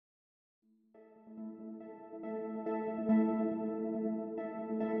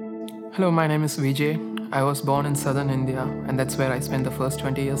Hello, my name is Vijay. I was born in southern India, and that's where I spent the first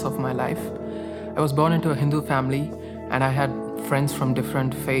 20 years of my life. I was born into a Hindu family, and I had friends from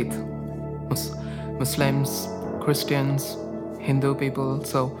different faith Mus- Muslims, Christians, Hindu people.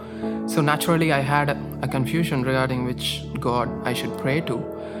 So naturally, I had a confusion regarding which God I should pray to.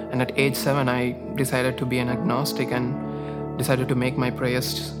 And at age 7, I decided to be an agnostic and decided to make my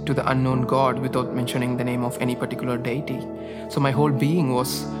prayers to the unknown God without mentioning the name of any particular deity. So my whole being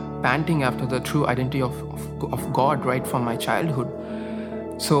was panting after the true identity of God right from my childhood.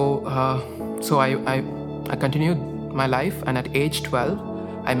 So I continued my life, and at age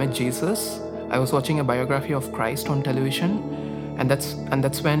 12, I met Jesus. I was watching a biography of Christ on television, and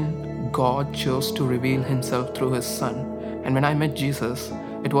that's when God chose to reveal Himself through His Son. And when I met Jesus,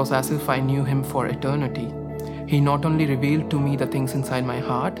 it was as if I knew Him for eternity. He not only revealed to me the things inside my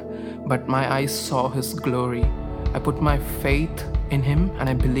heart, but my eyes saw His glory. I put my faith in Him, and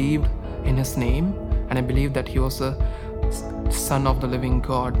I believed in His name, and I believed that He was the Son of the living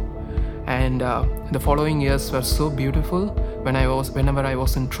God. And the following years were so beautiful. Whenever I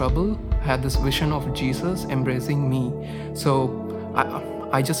was in trouble, I had this vision of Jesus embracing me. So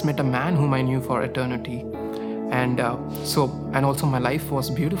I just met a man whom I knew for eternity. And also my life was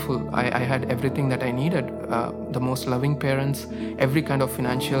beautiful. I had everything that I needed, the most loving parents, every kind of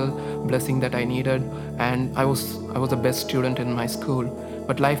financial blessing that I needed, and I was the best student in my school.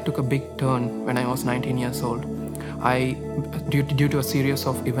 But life took a big turn when I was 19 years old. Due to a series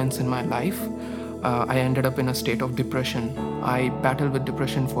of events in my life, I ended up in a state of depression. I battled with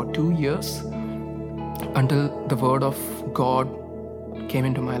depression for 2 years until the word of God came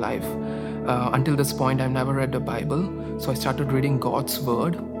into my life. Until this point, I've never read the Bible, so I started reading God's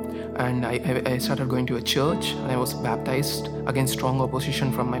word, and I started going to a church, and I was baptized against strong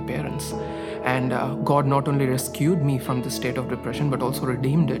opposition from my parents. And God not only rescued me from this state of depression, but also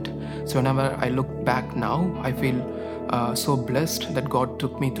redeemed it. So whenever I look back now, I feel so blessed that God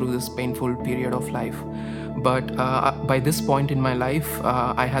took me through this painful period of life. But by this point in my life,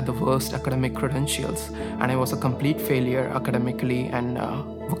 I had the worst academic credentials, and I was a complete failure academically and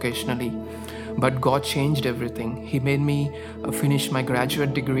vocationally. But God changed everything. He made me finish my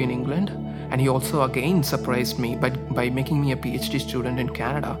graduate degree in England, and He also again surprised me by making me a PhD student in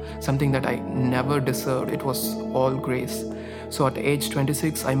Canada, something that I never deserved. It was all grace. So at age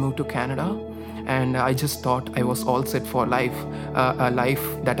 26, I moved to Canada, and I just thought I was all set for life, a life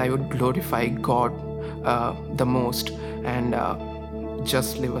that I would glorify God the most, and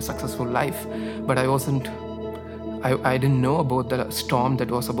just live a successful life. But I didn't know about the storm that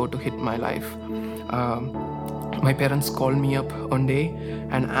was about to hit my life. My parents called me up one day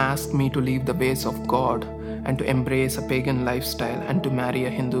and asked me to leave the ways of God and to embrace a pagan lifestyle and to marry a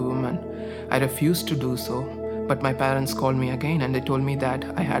Hindu woman. I refused to do so, but my parents called me again, and they told me that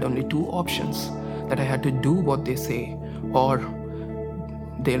I had only two options, that I had to do what they say, or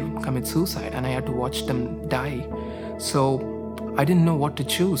they'll commit suicide, and I had to watch them die. So I didn't know what to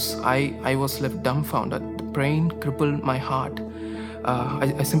choose. I was left dumbfounded. The pain crippled my heart.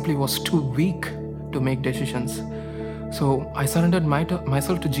 I simply was too weak to make decisions. So I surrendered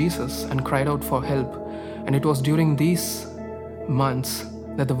myself to Jesus and cried out for help. And it was during these months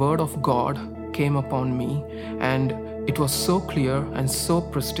that the word of God came upon me, and it was so clear and so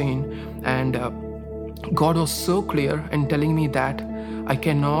pristine, and God was so clear in telling me that I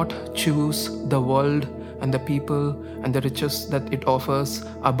cannot choose the world and the people and the riches that it offers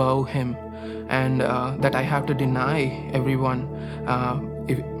above Him, and that I have to deny everyone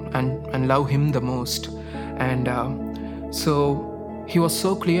and love Him the most. And so He was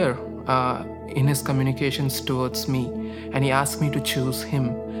so clear in His communications towards me, and He asked me to choose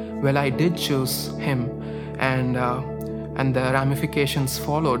Him. Well, I did choose Him, and the ramifications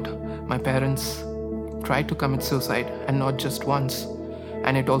followed. My parents tried to commit suicide, and not just once,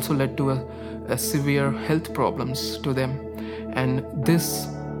 and it also led to a severe health problems to them. And this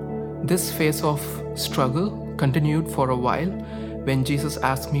phase of struggle continued for a while, when Jesus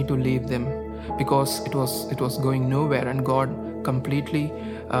asked me to leave them, because it was going nowhere, and God completely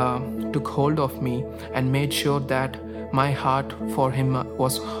took hold of me and made sure that my heart for Him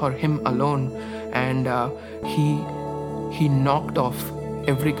was for Him alone, and He knocked off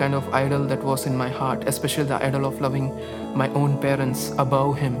every kind of idol that was in my heart, especially the idol of loving my own parents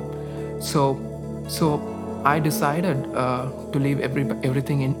above Him. So I decided to leave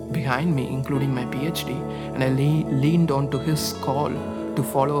everything behind me, including my PhD, and I leaned on to His call to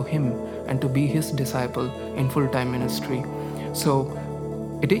follow Him and to be His disciple in full-time ministry. So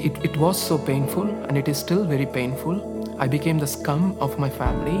it was so painful, and it is still very painful. I became the scum of my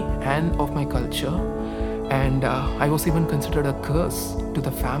family and of my culture, And I was even considered a curse to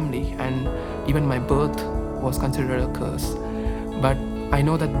the family, and even my birth was considered a curse. But I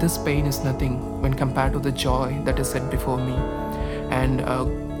know that this pain is nothing when compared to the joy that is set before me. And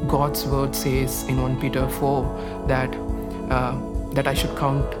God's word says in 1 Peter 4 that I should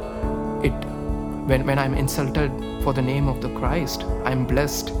count it when I'm insulted for the name of the Christ, I'm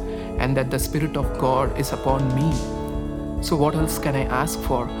blessed, and that the Spirit of God is upon me. So what else can I ask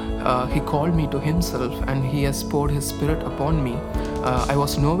for? He called me to himself, and he has poured his Spirit upon me. I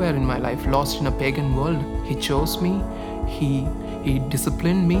was nowhere in my life, lost in a pagan world. He chose me, he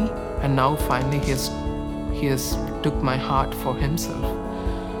disciplined me, and now finally he has took my heart for himself.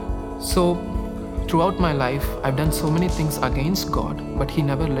 So throughout my life, I've done so many things against God, but he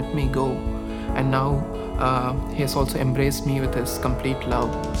never let me go. And now he has also embraced me with his complete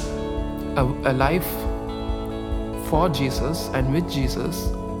love. A life for Jesus and with Jesus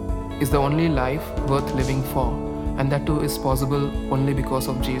is the only life worth living for, and that too is possible only because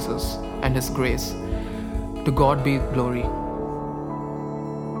of Jesus and his grace. To God be glory.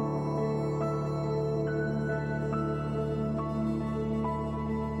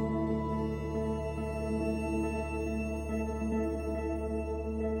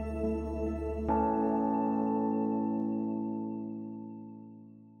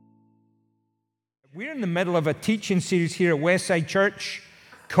 We're in the middle of a teaching series here at Westside Church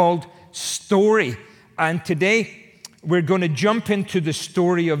called Story. And today we're going to jump into the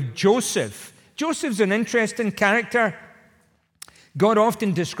story of Joseph. Joseph's an interesting character. God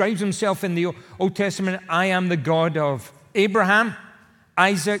often describes himself in the Old Testament, I am the God of Abraham,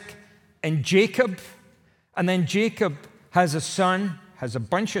 Isaac, and Jacob. And then Jacob has a son, has a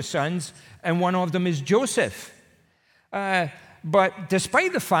bunch of sons, and one of them is Joseph. But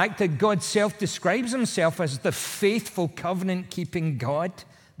despite the fact that God self-describes himself as the faithful covenant-keeping God,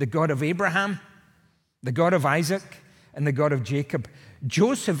 the God of Abraham, the God of Isaac, and the God of Jacob,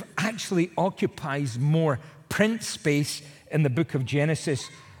 Joseph actually occupies more print space in the book of Genesis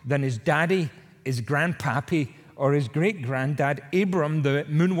than his daddy, his grandpappy, or his great-granddad, Abram, the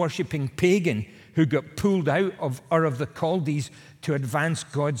moon-worshipping pagan who got pulled out of Ur of the Chaldees to advance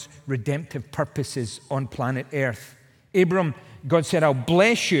God's redemptive purposes on planet Earth. Abram, God said, I'll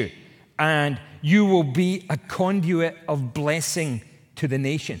bless you, and you will be a conduit of blessing to the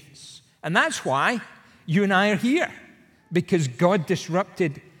nations. And that's why you and I are here, because God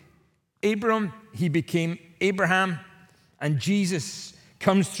disrupted Abram, he became Abraham, and Jesus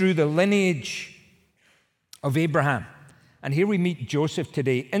comes through the lineage of Abraham. And here we meet Joseph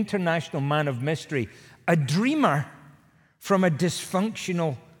today, international man of mystery, a dreamer from a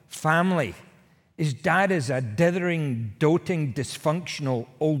dysfunctional family. His dad is a dithering, doting, dysfunctional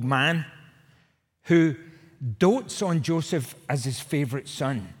old man who dotes on Joseph as his favorite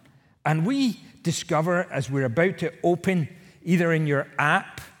son. And we discover, as we're about to open, either in your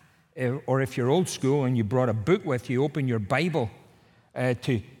app, or if you're old school and you brought a book with you, open your Bible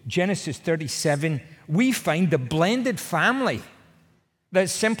to Genesis 37, we find a blended family that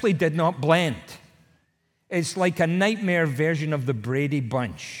simply did not blend. It's like a nightmare version of the Brady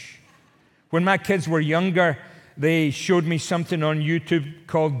Bunch. When my kids were younger, they showed me something on YouTube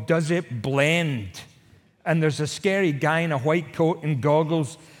called Does It Blend? And there's a scary guy in a white coat and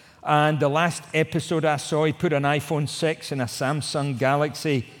goggles. And the last episode I saw, he put an iPhone 6 and a Samsung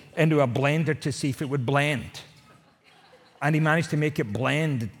Galaxy into a blender to see if it would blend. And he managed to make it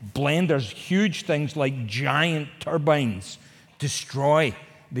blend. Blenders, huge things like giant turbines, destroy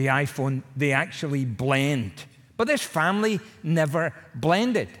the iPhone. They actually blend. But this family never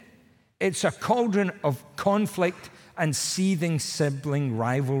blended. It's a cauldron of conflict and seething sibling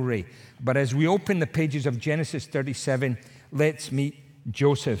rivalry. But as we open the pages of Genesis 37, let's meet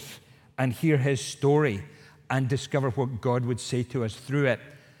Joseph and hear his story and discover what God would say to us through it.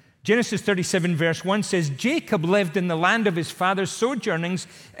 Genesis 37 verse 1 says, Jacob lived in the land of his father's sojournings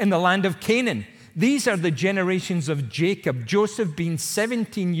in the land of Canaan. These are the generations of Jacob. Joseph, being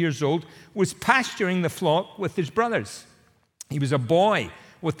 17 years old, was pasturing the flock with his brothers. He was a boy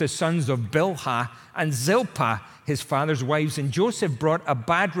with the sons of Bilhah and Zilpah, his father's wives, and Joseph brought a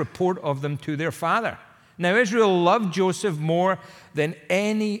bad report of them to their father. Now Israel loved Joseph more than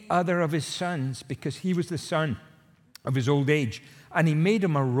any other of his sons because he was the son of his old age, and he made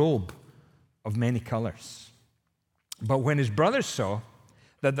him a robe of many colors. But when his brothers saw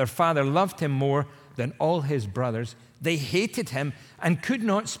that their father loved him more than all his brothers, they hated him and could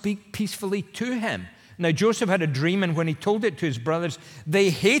not speak peacefully to him. Now, Joseph had a dream, and when he told it to his brothers, they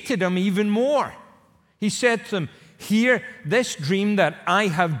hated him even more. He said to them, Hear this dream that I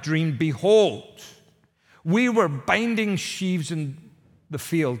have dreamed. Behold, we were binding sheaves in the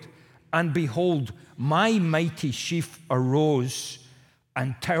field, and behold, my mighty sheaf arose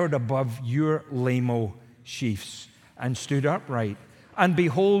and towered above your lame sheaves and stood upright. And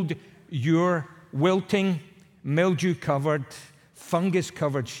behold, your wilting, mildew-covered,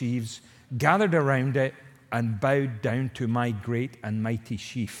 fungus-covered sheaves gathered around it and bowed down to my great and mighty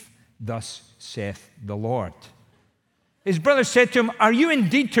sheaf. Thus saith the Lord. His brothers said to him, are you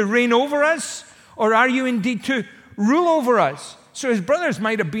indeed to reign over us, or are you indeed to rule over us? So his brothers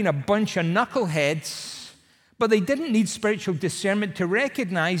might have been a bunch of knuckleheads, but they didn't need spiritual discernment to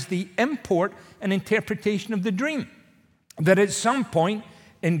recognize the import and interpretation of the dream. That at some point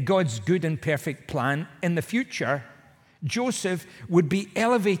in God's good and perfect plan in the future, Joseph would be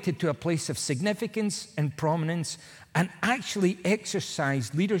elevated to a place of significance and prominence and actually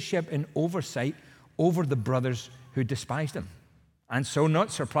exercise leadership and oversight over the brothers who despised him. And so,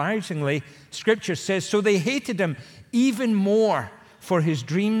 not surprisingly, Scripture says, so they hated him even more for his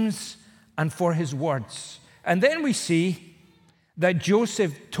dreams and for his words. And then we see that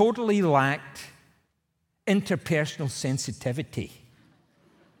Joseph totally lacked interpersonal sensitivity,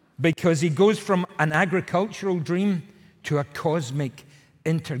 because he goes from an agricultural dream to a cosmic,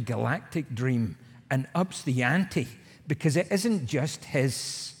 intergalactic dream and ups the ante, because it isn't just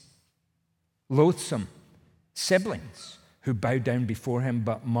his loathsome siblings who bow down before him,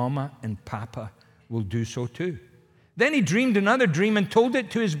 but Mama and Papa will do so too. Then he dreamed another dream and told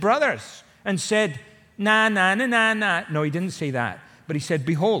it to his brothers and said, nah. No, he didn't say that, but he said,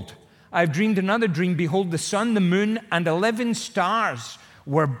 behold, I've dreamed another dream. Behold, the sun, the moon, and 11 stars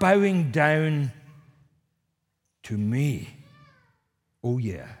were bowing down to me. Oh,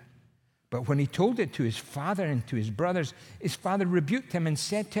 yeah. But when he told it to his father and to his brothers, his father rebuked him and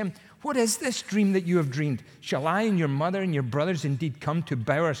said to him, what is this dream that you have dreamed? Shall I and your mother and your brothers indeed come to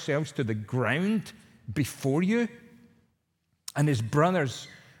bow ourselves to the ground before you? And his brothers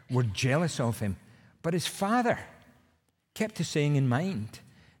were jealous of him, but his father kept his saying in mind.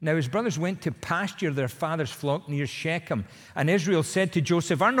 Now his brothers went to pasture their father's flock near Shechem. And Israel said to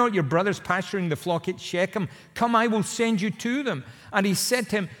Joseph, are not your brothers pasturing the flock at Shechem? Come, I will send you to them. And he said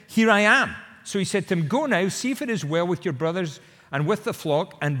to him, here I am. So he said to him, go now, see if it is well with your brothers and with the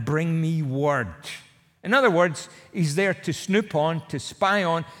flock, and bring me word. In other words, he's there to snoop on, to spy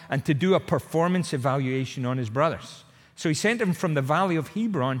on, and to do a performance evaluation on his brothers. So he sent him from the valley of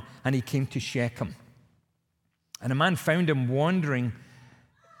Hebron, and he came to Shechem. And a man found him wandering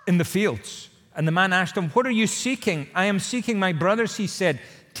in the fields. And the man asked him, what are you seeking? I am seeking my brothers, he said.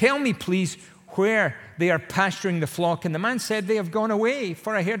 Tell me, please, where they are pasturing the flock. And the man said, they have gone away,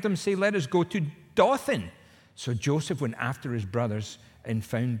 for I heard them say, let us go to Dothan. So Joseph went after his brothers and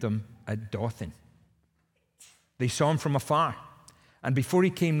found them at Dothan. They saw him from afar, and before he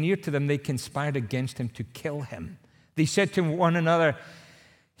came near to them, they conspired against him to kill him. They said to one another,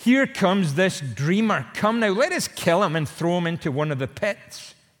 here comes this dreamer. Come now, let us kill him and throw him into one of the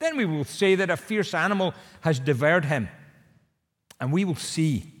pits. Then we will say that a fierce animal has devoured him, and we will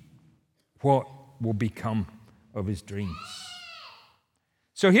see what will become of his dreams.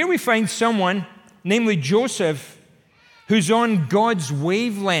 So here we find someone, namely Joseph, who's on God's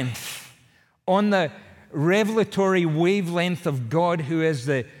wavelength, on the revelatory wavelength of God, who is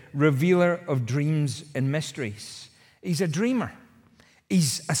the revealer of dreams and mysteries. He's a dreamer.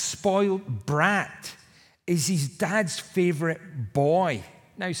 He's a spoiled brat. He's his dad's favorite boy.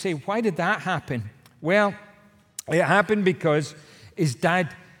 Now you say, why did that happen? Well, it happened because his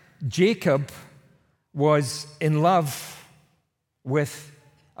dad, Jacob, was in love with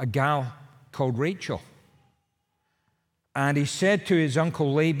a gal called Rachel. And he said to his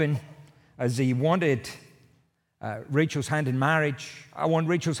uncle Laban, as he wanted Rachel's hand in marriage, I want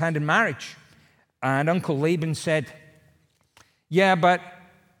Rachel's hand in marriage. And Uncle Laban said, yeah, but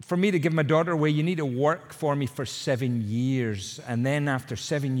for me to give my daughter away, you need to work for me for 7 years. And then after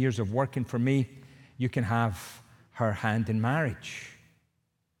 7 years of working for me, you can have her hand in marriage.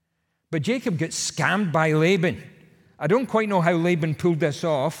 But Jacob gets scammed by Laban. I don't quite know how Laban pulled this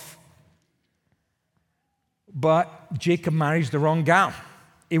off, but Jacob marries the wrong gal.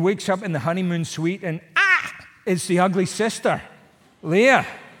 He wakes up in the honeymoon suite and, it's the ugly sister, Leah.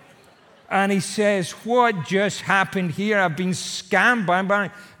 And he says, what just happened here? I've been scammed by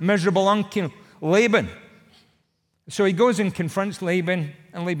my miserable uncle Laban. So he goes and confronts Laban,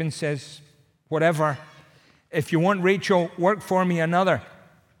 and Laban says, whatever. If you want Rachel, work for me another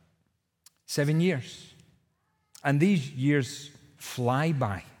 7 years. And these years fly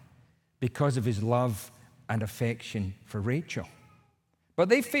by because of his love and affection for Rachel. But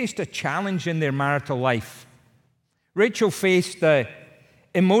they faced a challenge in their marital life. Rachel faced the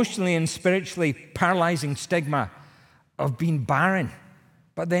emotionally and spiritually paralyzing stigma of being barren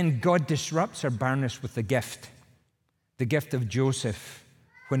But then God disrupts her barrenness with the gift of Joseph,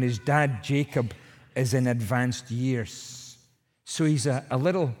 when his dad Jacob is in advanced years. So he's a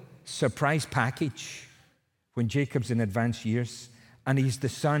little surprise package when Jacob's in advanced years, and he's the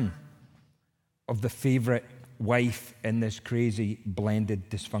son of the favorite wife in this crazy, blended,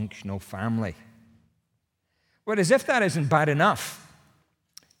 dysfunctional family. But as if that isn't bad enough,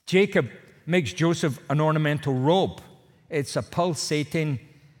 Jacob makes Joseph an ornamental robe. It's a pulsating,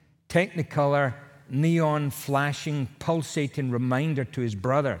 technicolor, neon flashing, pulsating reminder to his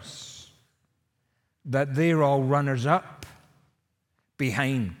brothers that they're all runners up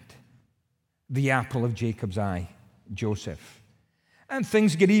behind the apple of Jacob's eye, Joseph. And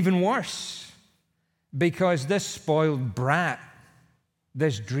things get even worse, because this spoiled brat,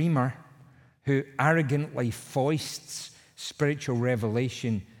 this dreamer who arrogantly foists spiritual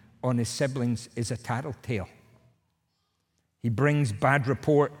revelation on his siblings, is a tattletale. He brings bad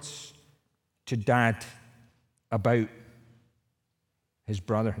reports to Dad about his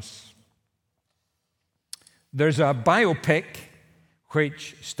brothers. There's a biopic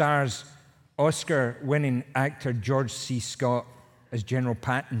which stars Oscar-winning actor George C. Scott as General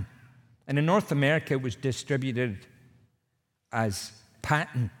Patton. And in North America, it was distributed as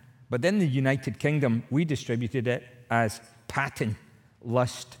Patton. But in the United Kingdom, we distributed it as Patton,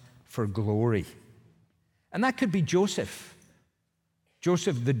 Lust for Glory. And that could be Joseph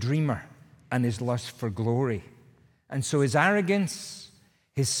the dreamer, and his lust for glory. And so his arrogance,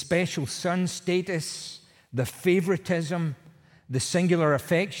 his special son status, the favoritism, the singular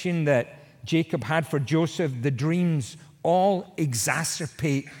affection that Jacob had for Joseph, the dreams, all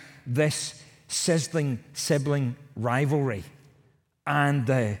exacerbate this sizzling sibling rivalry. And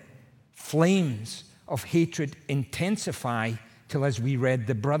the flames of hatred intensify till, as we read,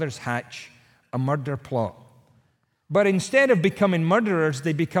 the brothers hatch a murder plot. But instead of becoming murderers,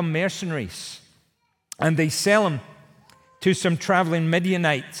 they become mercenaries. And they sell him to some traveling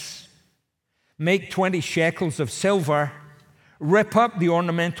Midianites, make 20 shekels of silver, rip up the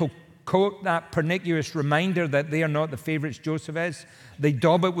ornamental coat, that pernicious reminder that they are not the favorites Joseph is. They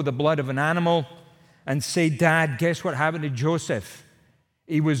daub it with the blood of an animal and say, Dad, guess what happened to Joseph?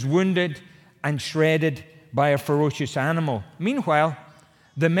 He was wounded and shredded by a ferocious animal. Meanwhile,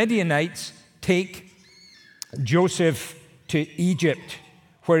 the Midianites take Joseph to Egypt,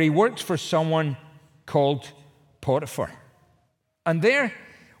 where he works for someone called Potiphar. And there,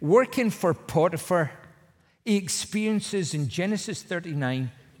 working for Potiphar, he experiences in Genesis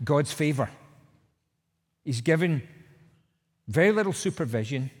 39 God's favor. He's given very little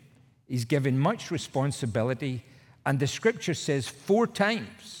supervision. He's given much responsibility. And the scripture says 4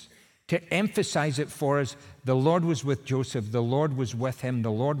 times, to emphasize it for us, the Lord was with Joseph, the Lord was with him,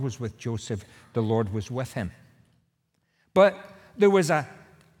 the Lord was with Joseph, the Lord was with him. But there was an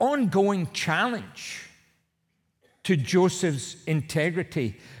ongoing challenge to Joseph's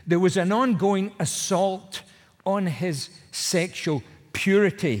integrity. There was an ongoing assault on his sexual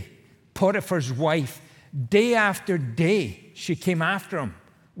purity. Potiphar's wife, day after day, she came after him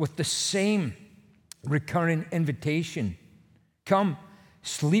with the same recurring invitation. Come,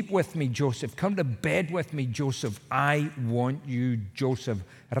 sleep with me, Joseph. Come to bed with me, Joseph. I want you, Joseph.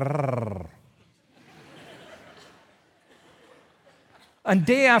 And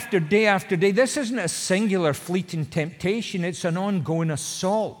day after day after day, this isn't a singular fleeting temptation, it's an ongoing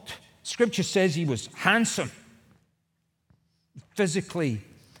assault. Scripture says he was handsome, physically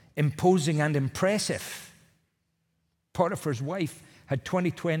imposing and impressive. Potiphar's wife had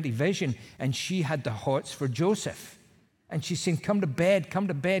 20/20 vision, and she had the hots for Joseph. And she's saying, come to bed, come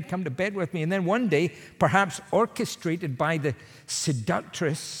to bed, come to bed with me. And then one day, perhaps orchestrated by the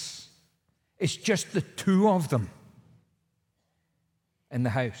seductress, it's just the two of them in the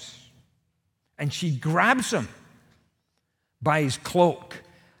house. And she grabs him by his cloak.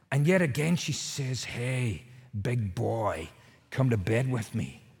 And yet again she says, hey, big boy, come to bed with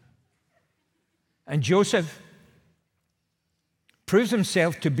me. And Joseph proves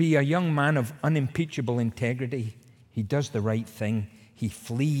himself to be a young man of unimpeachable integrity. He does the right thing. He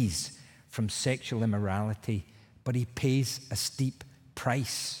flees from sexual immorality, but he pays a steep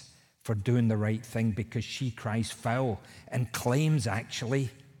price for doing the right thing, because she cries foul and claims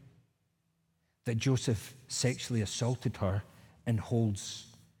actually that Joseph sexually assaulted her and holds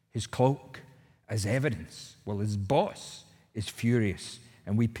his cloak as evidence. Well, his boss is furious,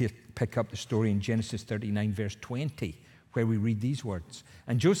 and we pick up the story in Genesis 39 verse 20, where we read these words.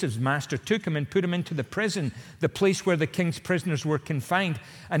 And Joseph's master took him and put him into the prison, the place where the king's prisoners were confined,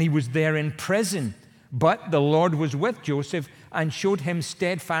 and he was there in prison. But the Lord was with Joseph and showed him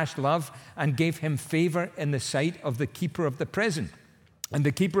steadfast love and gave him favor in the sight of the keeper of the prison. And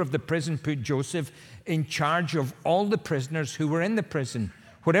the keeper of the prison put Joseph in charge of all the prisoners who were in the prison.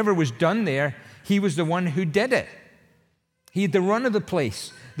 Whatever was done there, he was the one who did it. He had the run of the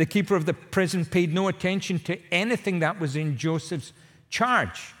place. The keeper of the prison paid no attention to anything that was in Joseph's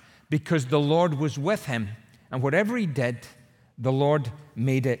charge because the Lord was with him. And whatever he did, the Lord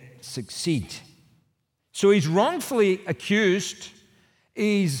made it succeed. So he's wrongfully accused.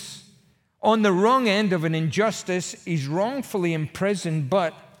 He's on the wrong end of an injustice. He's wrongfully imprisoned,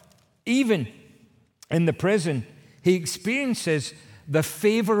 but even in the prison, he experiences the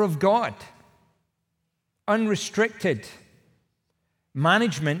favor of God, unrestricted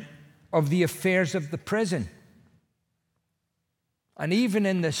management of the affairs of the prison. And even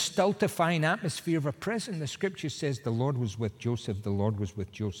in the stultifying atmosphere of a prison, the scripture says the Lord was with Joseph, the Lord was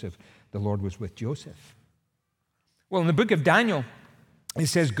with Joseph, the Lord was with Joseph. Well, in the book of Daniel, it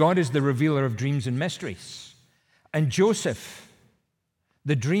says God is the revealer of dreams and mysteries. And Joseph,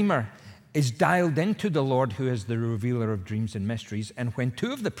 the dreamer, is dialed into the Lord who is the revealer of dreams and mysteries. And when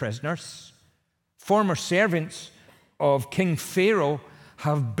two of the prisoners, former servants of King Pharaoh,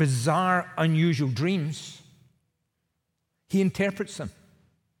 have bizarre, unusual dreams, he interprets them.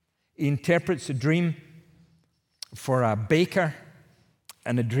 He interprets a dream for a baker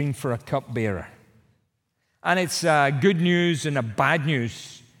and a dream for a cupbearer. And it's a good news and a bad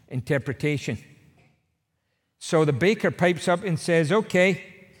news interpretation. So the baker pipes up and says, okay,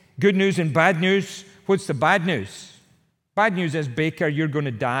 good news and bad news. What's the bad news? Bad news is, baker, you're going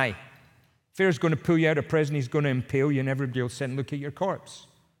to die. Pharaoh's going to pull you out of prison. He's going to impale you, and everybody will sit and look at your corpse.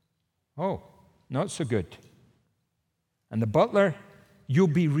 Oh, not so good. And the butler, you'll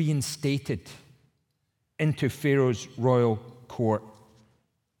be reinstated into Pharaoh's royal court.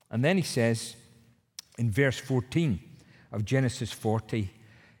 And then he says, in verse 14 of Genesis 40,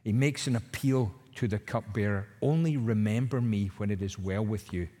 he makes an appeal to the cupbearer. Only remember me when it is well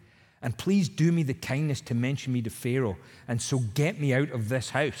with you. And please do me the kindness to mention me to Pharaoh, and so get me out of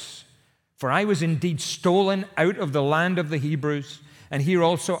this house. For I was indeed stolen out of the land of the Hebrews, and here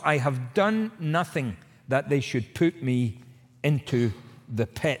also I have done nothing that they should put me into the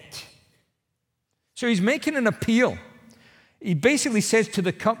pit. So he's making an appeal. He basically says to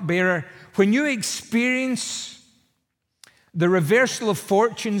the cupbearer, when you experience the reversal of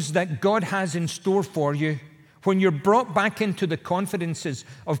fortunes that God has in store for you, when you're brought back into the confidences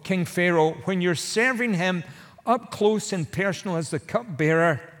of King Pharaoh, when you're serving him up close and personal as the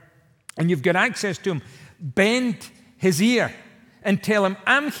cupbearer, and you've got access to him, bend his ear and tell him,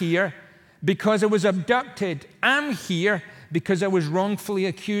 I'm here because I was abducted. I'm here because I was wrongfully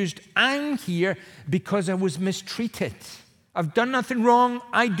accused. I'm here because I was mistreated. I've done nothing wrong.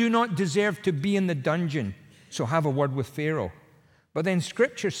 I do not deserve to be in the dungeon. So have a word with Pharaoh. But then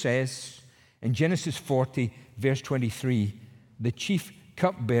Scripture says in Genesis 40, verse 23, the chief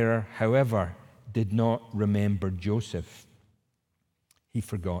cupbearer, however, did not remember Joseph. He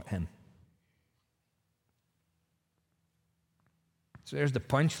forgot him. So there's the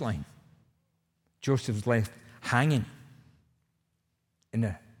punchline. Joseph's left hanging in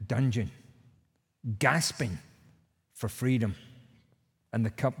a dungeon, gasping for freedom, and the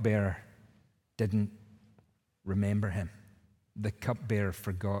cupbearer didn't remember him. The cupbearer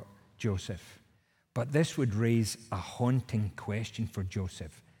forgot Joseph. But this would raise a haunting question for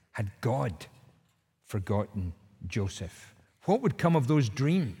Joseph. Had God forgotten Joseph? What would come of those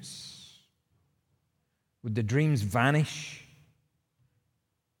dreams? Would the dreams vanish?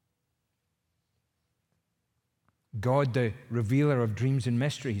 God, the revealer of dreams and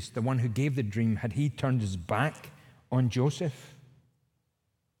mysteries, the one who gave the dream, had he turned his back on Joseph?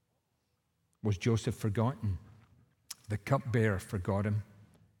 Was Joseph forgotten? The cupbearer forgot him.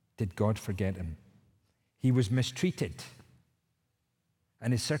 Did God forget him? He was mistreated,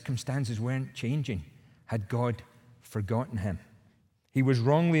 and his circumstances weren't changing. Had God forgotten him? He was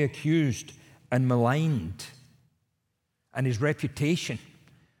wrongly accused and maligned, and his reputation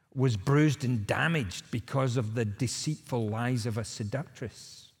was bruised and damaged because of the deceitful lies of a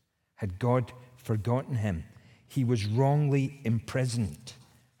seductress. Had God forgotten him? He was wrongly imprisoned.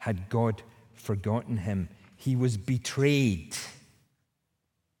 Had God forgotten him? He was betrayed,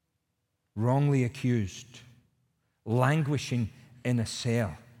 wrongly accused, languishing in a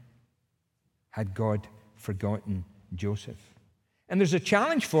cell. Had God forgotten Joseph? And there's a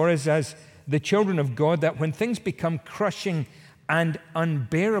challenge for us as the children of God that when things become crushing and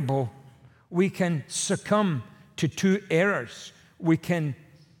unbearable, we can succumb to two errors. We can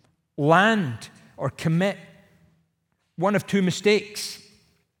land or commit one of two mistakes.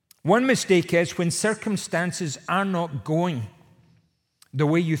 One mistake is when circumstances are not going the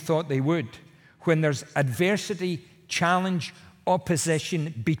way you thought they would, when there's adversity, challenge,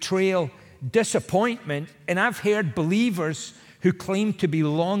 opposition, betrayal, disappointment. And I've heard believers who claim to be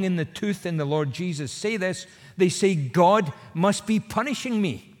long in the tooth in the Lord Jesus say this. They say, God must be punishing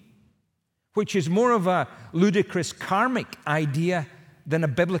me, which is more of a ludicrous karmic idea than a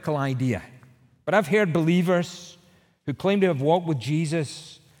biblical idea. But I've heard believers who claim to have walked with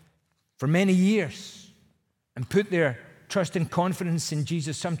Jesus for many years and put their trust and confidence in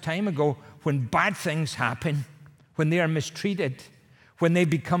Jesus some time ago, when bad things happen, when they are mistreated, when they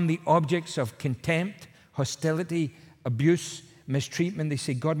become the objects of contempt, hostility, abuse, mistreatment, they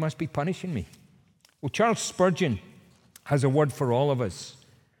say, God must be punishing me. Well, Charles Spurgeon has a word for all of us,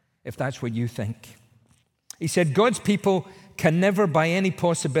 if that's what you think. He said, God's people can never by any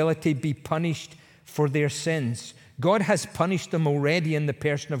possibility be punished for their sins. God has punished them already in the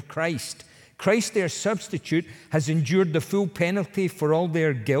person of Christ. Christ, their substitute, has endured the full penalty for all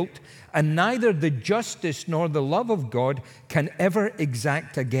their guilt, and neither the justice nor the love of God can ever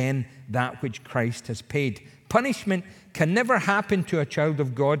exact again that which Christ has paid. Punishment can never happen to a child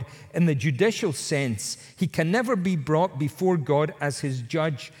of God in the judicial sense. He can never be brought before God as his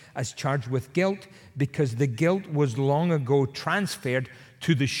judge, as charged with guilt, because the guilt was long ago transferred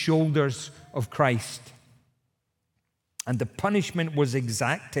to the shoulders of Christ. And the punishment was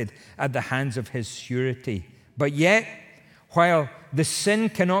exacted at the hands of his surety. But yet, while the sin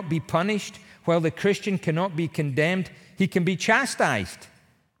cannot be punished, while the Christian cannot be condemned, he can be chastised.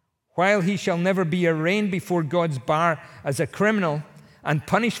 While he shall never be arraigned before God's bar as a criminal and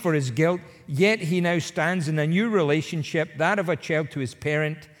punished for his guilt, yet he now stands in a new relationship, that of a child to his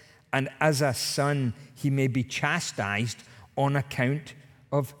parent, and as a son he may be chastised on account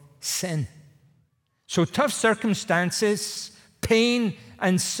of sin. So tough circumstances, pain,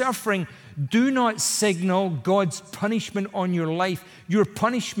 and suffering do not signal God's punishment on your life. Your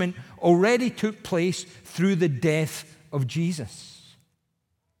punishment already took place through the death of Jesus.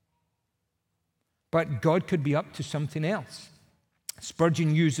 But God could be up to something else.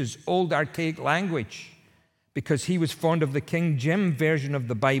 Spurgeon uses old archaic language because he was fond of the King James version of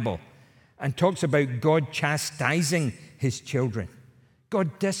the Bible and talks about God chastising his children,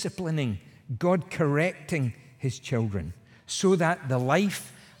 God disciplining, God correcting his children, so that the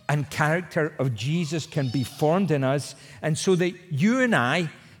life and character of Jesus can be formed in us, and so that you and I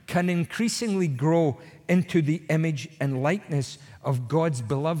can increasingly grow into the image and likeness of God's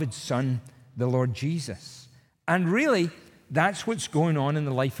beloved Son, the Lord Jesus. And really, that's what's going on in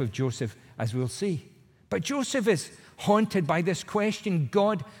the life of Joseph, as we'll see. But Joseph is haunted by this question: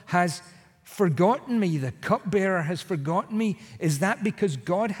 God has forgotten me. The cupbearer has forgotten me. Is that because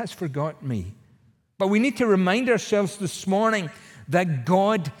God has forgotten me? But we need to remind ourselves this morning that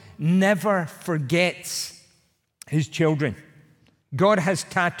God never forgets his children. God has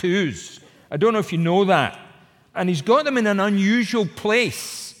tattoos. I don't know if you know that. And he's got them in an unusual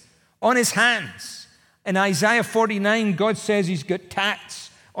place on his hands. In Isaiah 49, God says he's got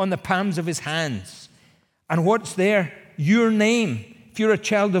tats on the palms of his hands. And what's there? Your name. If you're a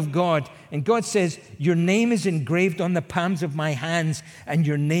child of God, and God says, your name is engraved on the palms of my hands, and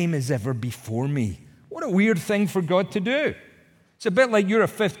your name is ever before me. What a weird thing for God to do. It's a bit like you're a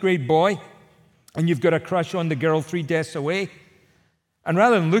 5th grade boy, and you've got a crush on the girl 3 desks away. And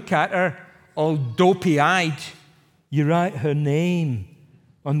rather than look at her all dopey-eyed, you write her name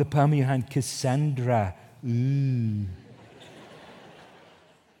on the palm of your hand, Cassandra. Ooh.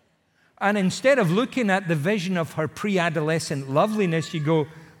 And instead of looking at the vision of her pre-adolescent loveliness, you go,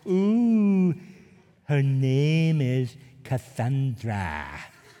 ooh, her name is Cassandra.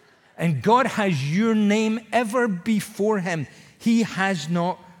 And God has your name ever before him. He has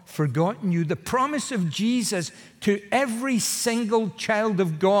not forgotten you. The promise of Jesus to every single child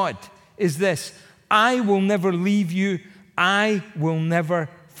of God is this: I will never leave you. I will never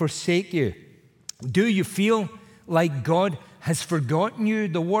forsake you. Do you feel like God has forgotten you?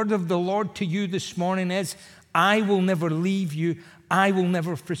 The word of the Lord to you this morning is, I will never leave you. I will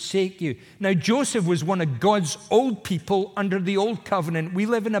never forsake you. Now, Joseph was one of God's old people under the old covenant. We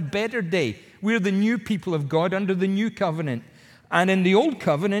live in a better day. We're the new people of God under the new covenant. And in the old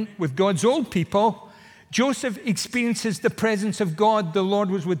covenant, with God's old people, Joseph experiences the presence of God. The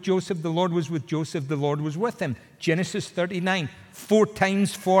Lord was with Joseph. The Lord was with Joseph. The Lord was with him. Genesis 39, 4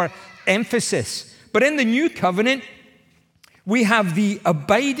 times for emphasis. But in the new covenant, we have the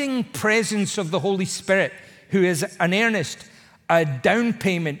abiding presence of the Holy Spirit, who is an earnest, a down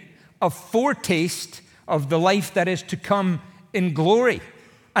payment, a foretaste of the life that is to come in glory.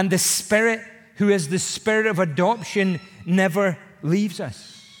 And the Spirit, who is the Spirit of adoption, never leaves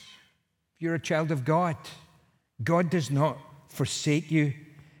us. If you're a child of God, God does not forsake you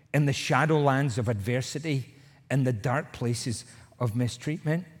in the shadowlands of adversity, in the dark places of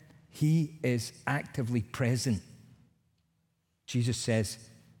mistreatment. He is actively present. Jesus says,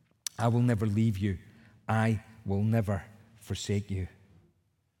 I will never leave you. I will never forsake you.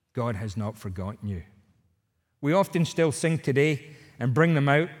 God has not forgotten you. We often still sing today and bring them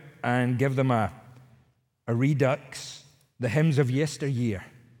out and give them a redux, the hymns of yesteryear.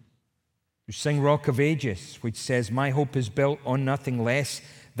 We sing Rock of Ages, which says, my hope is built on nothing less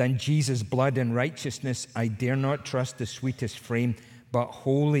than Jesus' blood and righteousness. I dare not trust the sweetest frame, but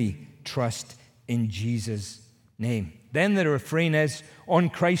wholly trust in Jesus' name. Then the refrain is, on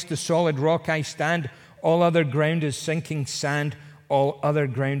Christ the solid rock I stand, all other ground is sinking sand, all other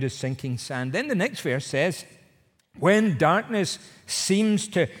ground is sinking sand. Then the next verse says, when darkness seems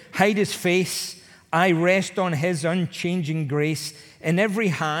to hide his face, I rest on his unchanging grace. In every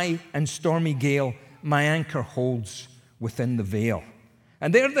high and stormy gale, my anchor holds within the veil.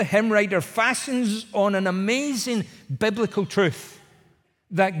 And there the hymn writer fastens on an amazing biblical truth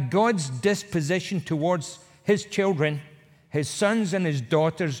that God's disposition towards his children, his sons and his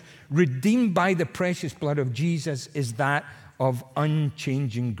daughters, redeemed by the precious blood of Jesus, is that of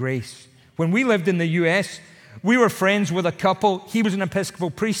unchanging grace. When we lived in the U.S., we were friends with a couple. He was an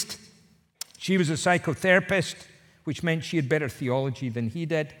Episcopal priest. She was a psychotherapist, which meant she had better theology than he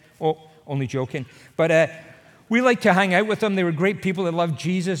did. Oh, only joking. But we liked to hang out with them. They were great people that loved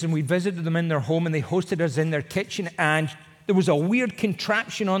Jesus, and we visited them in their home, and they hosted us in their kitchen, and there was a weird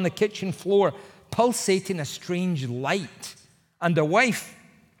contraption on the kitchen floor pulsating a strange light. And the wife,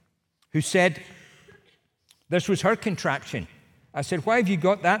 who said this was her contraption. I said, why have you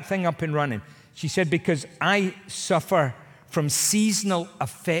got that thing up and running? She said, because I suffer from seasonal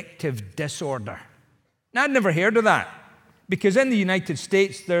affective disorder. Now, I'd never heard of that, because in the United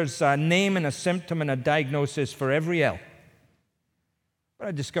States, there's a name and a symptom and a diagnosis for every ill. But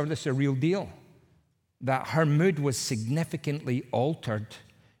I discovered this is a real deal, that her mood was significantly altered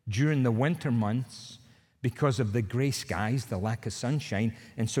during the winter months because of the gray skies, the lack of sunshine,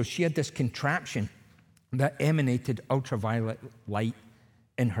 and so she had this contraption that emanated ultraviolet light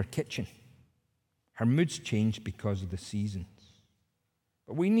in her kitchen. Her moods changed because of the seasons.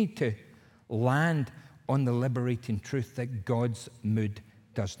 But we need to land on the liberating truth that God's mood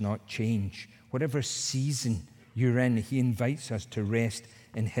does not change. Whatever season you're in, he invites us to rest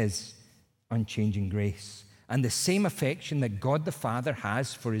in his unchanging grace. And the same affection that God the Father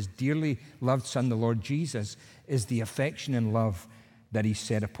has for his dearly loved Son, the Lord Jesus, is the affection and love that he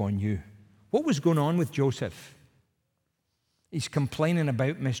set upon you. What was going on with Joseph? He's complaining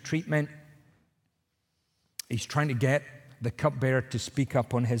about mistreatment. He's trying to get the cupbearer to speak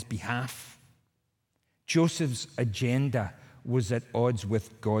up on his behalf. Joseph's agenda was at odds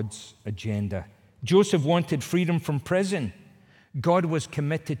with God's agenda. Joseph wanted freedom from prison. God was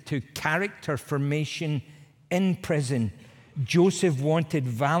committed to character formation in prison. Joseph wanted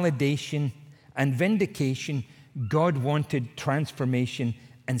validation and vindication. God wanted transformation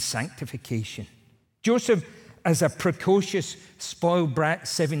and sanctification. Joseph, as a precocious, spoiled brat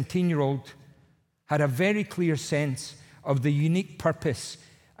 17-year-old, had a very clear sense of the unique purpose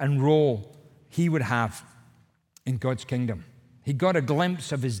and role he would have in God's kingdom. He got a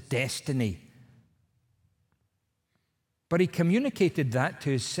glimpse of his destiny. But he communicated that to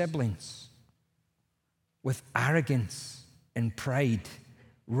his siblings with arrogance and pride,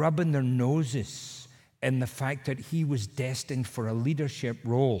 rubbing their noses in the fact that he was destined for a leadership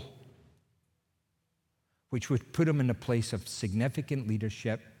role, which would put him in a place of significant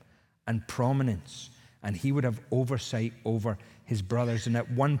leadership and prominence, and he would have oversight over his brothers, and at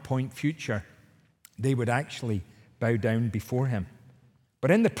one point future, they would actually bow down before him.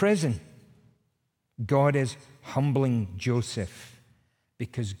 But in the prison, God is humbling Joseph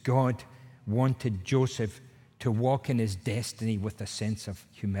because God wanted Joseph to walk in his destiny with a sense of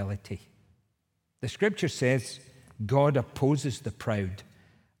humility. The scripture says God opposes the proud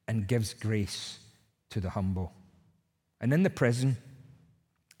and gives grace to the humble. And in the prison,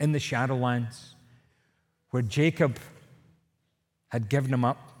 in the Shadowlands, where Jacob had given him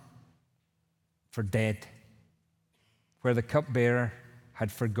up for dead, where the cupbearer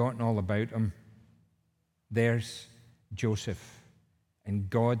had forgotten all about him, there's Joseph. And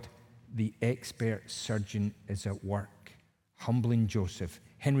God, the expert surgeon, is at work, humbling Joseph.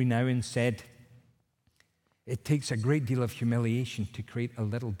 Henry Nouwen said, it takes a great deal of humiliation to create a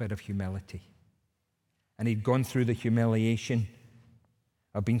little bit of humility. And he'd gone through the humiliation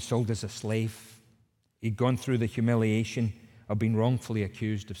of being sold as a slave. He'd gone through the humiliation of being wrongfully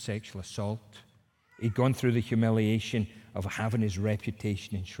accused of sexual assault. He'd gone through the humiliation of having his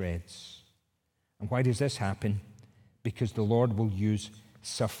reputation in shreds. And why does this happen? Because the Lord will use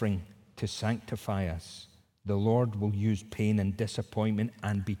suffering to sanctify us, the Lord will use pain and disappointment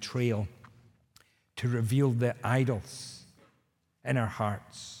and betrayal to reveal the idols in our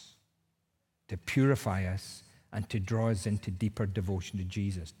hearts, to purify us and to draw us into deeper devotion to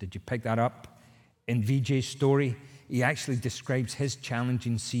Jesus. Did you pick that up? In VJ's story, he actually describes his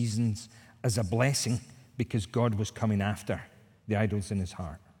challenging seasons as a blessing because God was coming after the idols in his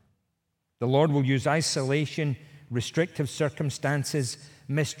heart. The Lord will use isolation, restrictive circumstances,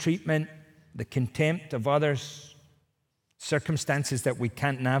 mistreatment, the contempt of others, circumstances that we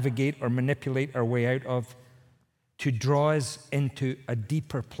can't navigate or manipulate our way out of, to draw us into a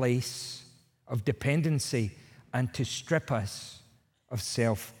deeper place of dependency and to strip us of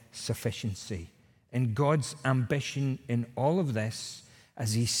self-sufficiency. And God's ambition in all of this,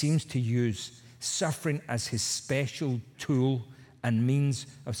 as he seems to use suffering as his special tool and means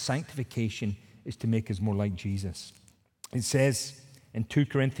of sanctification, is to make us more like Jesus. It says in 2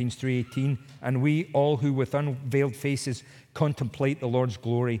 Corinthians 3:18, and we all who with unveiled faces contemplate the Lord's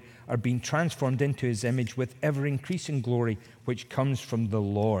glory are being transformed into his image with ever-increasing glory, which comes from the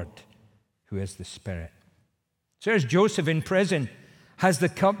Lord, who is the Spirit. So there's Joseph in prison. Has the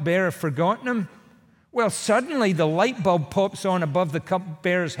cupbearer forgotten him? Well, suddenly the light bulb pops on above the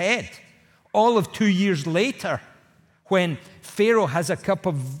cupbearer's head. All of 2 years later, when Pharaoh has a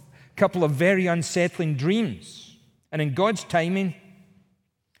couple of very unsettling dreams. And in God's timing,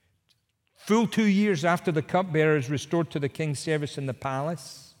 full 2 years after the cupbearer is restored to the king's service in the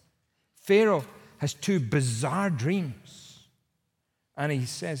palace, Pharaoh has two bizarre dreams. And he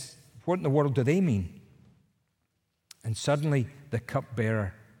says, what in the world do they mean? And suddenly the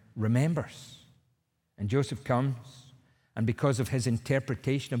cupbearer remembers. And Joseph comes, and because of his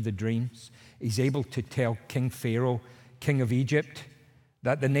interpretation of the dreams, he's able to tell King Pharaoh, king of Egypt,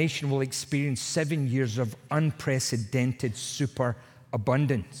 that the nation will experience 7 years of unprecedented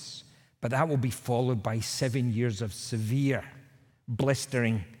superabundance. But that will be followed by 7 years of severe,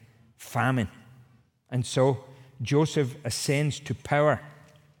 blistering famine. And so Joseph ascends to power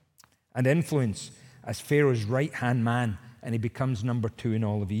and influence as Pharaoh's right-hand man, and he becomes number 2 in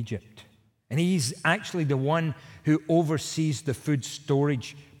all of Egypt. And he's actually the one who oversees the food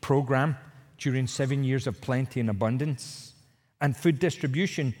storage program during 7 years of plenty and abundance, and food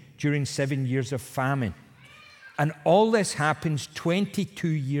distribution during 7 years of famine. And all this happens 22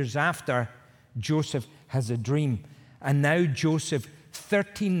 years after Joseph has a dream. And now Joseph,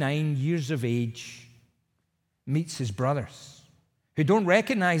 39 years of age, meets his brothers, who don't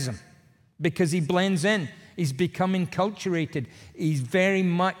recognize him because he blends in. He's become enculturated. He very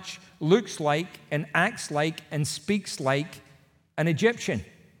much looks like and acts like and speaks like an Egyptian.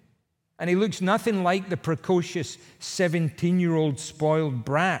 And he looks nothing like the precocious 17-year-old spoiled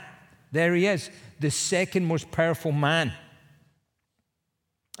brat. There he is, the second most powerful man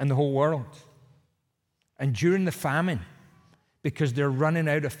in the whole world. And during the famine, because they're running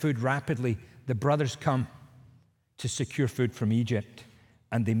out of food rapidly, the brothers come to secure food from Egypt,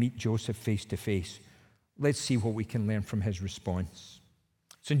 and they meet Joseph face to face. Let's see what we can learn from his response.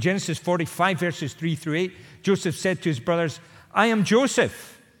 So in Genesis 45, verses 3 through 8, Joseph said to his brothers, I am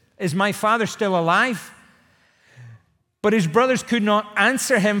Joseph. Is my father still alive? But his brothers could not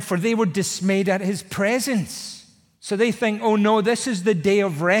answer him, for they were dismayed at his presence. So they think, oh no, this is the day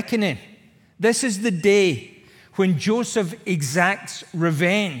of reckoning. This is the day when Joseph exacts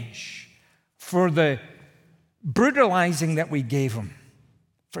revenge for the brutalizing that we gave him,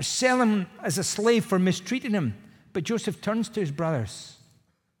 for selling him as a slave, for mistreating him. But Joseph turns to his brothers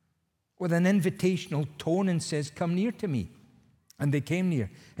with an invitational tone and says, come near to me. And they came near.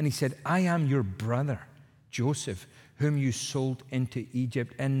 And he said, I am your brother, Joseph, whom you sold into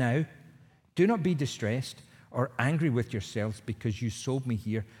Egypt. And now, do not be distressed or angry with yourselves because you sold me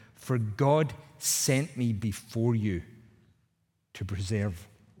here, for God sent me before you to preserve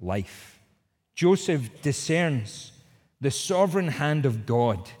life. Joseph discerns the sovereign hand of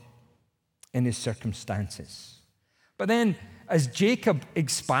God in his circumstances. But then, as Jacob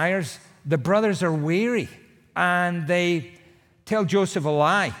expires, the brothers are weary, and they tell Joseph a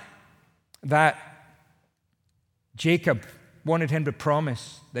lie, that Jacob wanted him to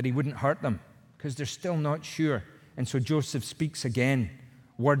promise that he wouldn't hurt them, because they're still not sure. And so Joseph speaks again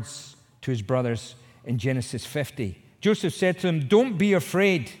words to his brothers in Genesis 50. Joseph said to them, don't be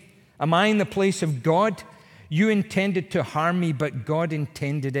afraid. Am I in the place of God? You intended to harm me, but God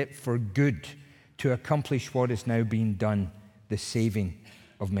intended it for good, to accomplish what is now being done, the saving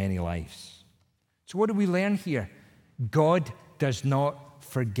of many lives. So what do we learn here? God does not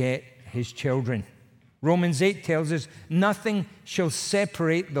forget his children. Romans 8 tells us, nothing shall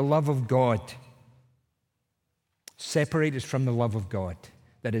separate the love of God. Separate us from the love of God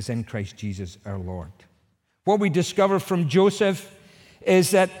that is in Christ Jesus our Lord. What we discover from Joseph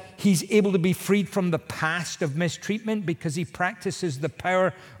is that he's able to be freed from the past of mistreatment because he practices the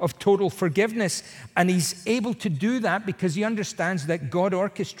power of total forgiveness. And he's able to do that because he understands that God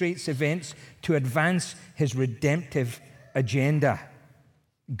orchestrates events to advance his redemptive agenda.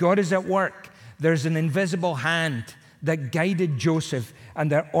 God is at work. There's an invisible hand that guided Joseph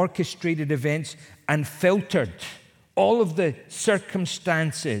and that orchestrated events and filtered all of the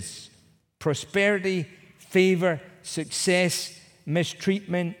circumstances, prosperity, favor, success,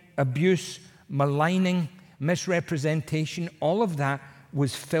 mistreatment, abuse, maligning, misrepresentation. All of that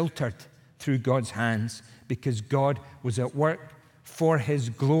was filtered through God's hands because God was at work for his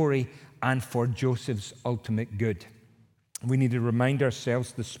glory and for Joseph's ultimate good. We need to remind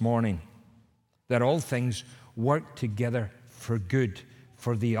ourselves this morning that all things work together for good,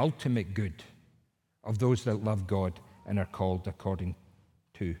 for the ultimate good of those that love God and are called according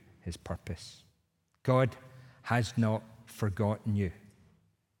to his purpose. God has not forgotten you.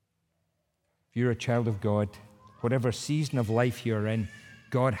 If you're a child of God, whatever season of life you're in,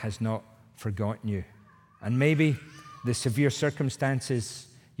 God has not forgotten you. And maybe the severe circumstances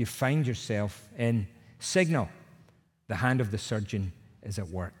you find yourself in signal the hand of the surgeon is at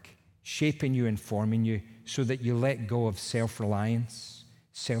work, shaping you and forming you so that you let go of self-reliance,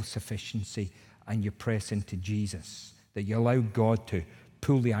 self-sufficiency, and you press into Jesus, that you allow God to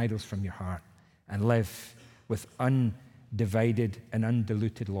pull the idols from your heart and live with undivided and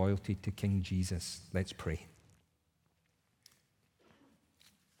undiluted loyalty to King Jesus. Let's pray.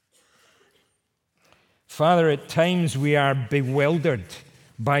 Father, at times we are bewildered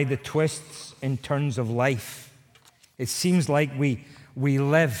by the twists and turns of life. It seems like we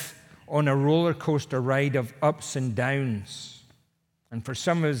live on a roller coaster ride of ups and downs. And for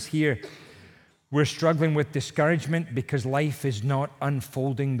some of us here, we're struggling with discouragement because life is not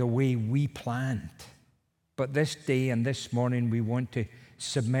unfolding the way we planned. But this day and this morning, we want to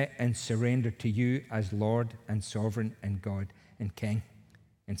submit and surrender to you as Lord and Sovereign and God and King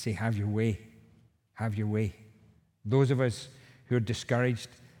and say, have your way, have your way. Those of us who are discouraged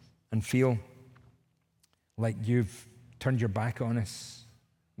and feel like you've turned your back on us,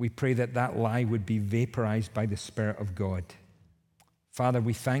 we pray that that lie would be vaporized by the Spirit of God. Father,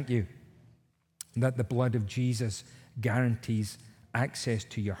 we thank you that the blood of Jesus guarantees access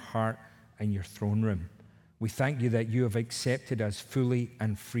to your heart and your throne room. We thank you that you have accepted us fully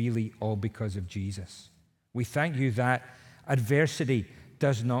and freely, all because of Jesus. We thank you that adversity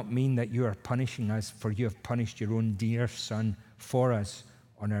does not mean that you are punishing us, for you have punished your own dear Son for us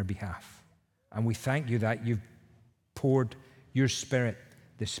on our behalf. And we thank you that you've poured your Spirit,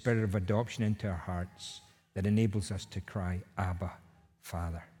 the Spirit of adoption, into our hearts that enables us to cry, Abba,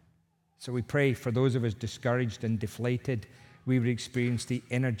 Father. So we pray for those of us discouraged and deflated, we would experience the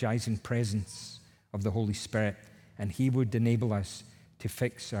energizing presence of the Holy Spirit, and he would enable us to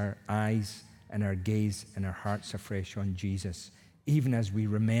fix our eyes and our gaze and our hearts afresh on Jesus, even as we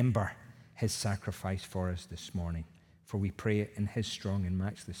remember his sacrifice for us this morning. For we pray it in his strong and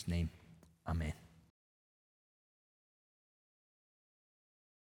matchless name. Amen.